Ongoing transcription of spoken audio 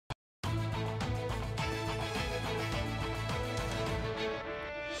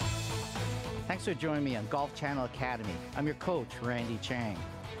Thanks for joining me on Golf Channel Academy. I'm your coach, Randy Chang.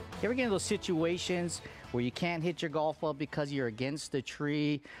 You ever get in those situations where you can't hit your golf ball because you're against a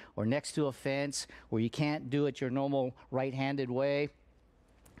tree or next to a fence, where you can't do it your normal right-handed way?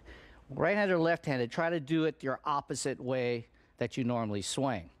 Right-handed or left-handed, try to do it your opposite way that you normally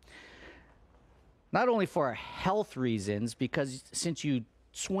swing. Not only for health reasons, because since you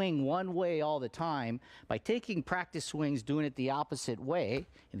swing one way all the time, by taking practice swings, doing it the opposite way,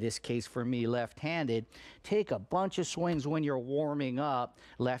 in this case for me left-handed, take a bunch of swings when you're warming up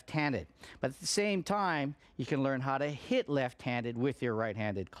left-handed. But at the same time, you can learn how to hit left-handed with your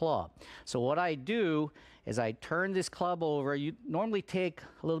right-handed club. So what I do is I turn this club over. You normally take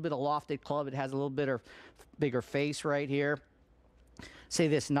a little bit of lofted club. It has a little bit of bigger face right here. Say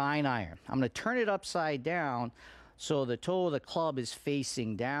this 9-iron. I'm going to turn it upside down so the toe of the club is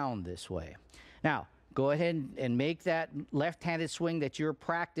facing down this way. Now, go ahead and make that left-handed swing that you're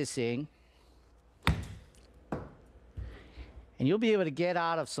practicing, and you'll be able to get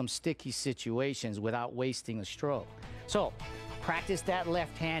out of some sticky situations without wasting a stroke. So, practice that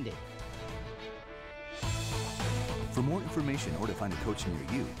left-handed. For more information or to find a coach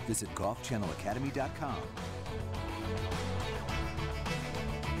near you, visit golfchannelacademy.com.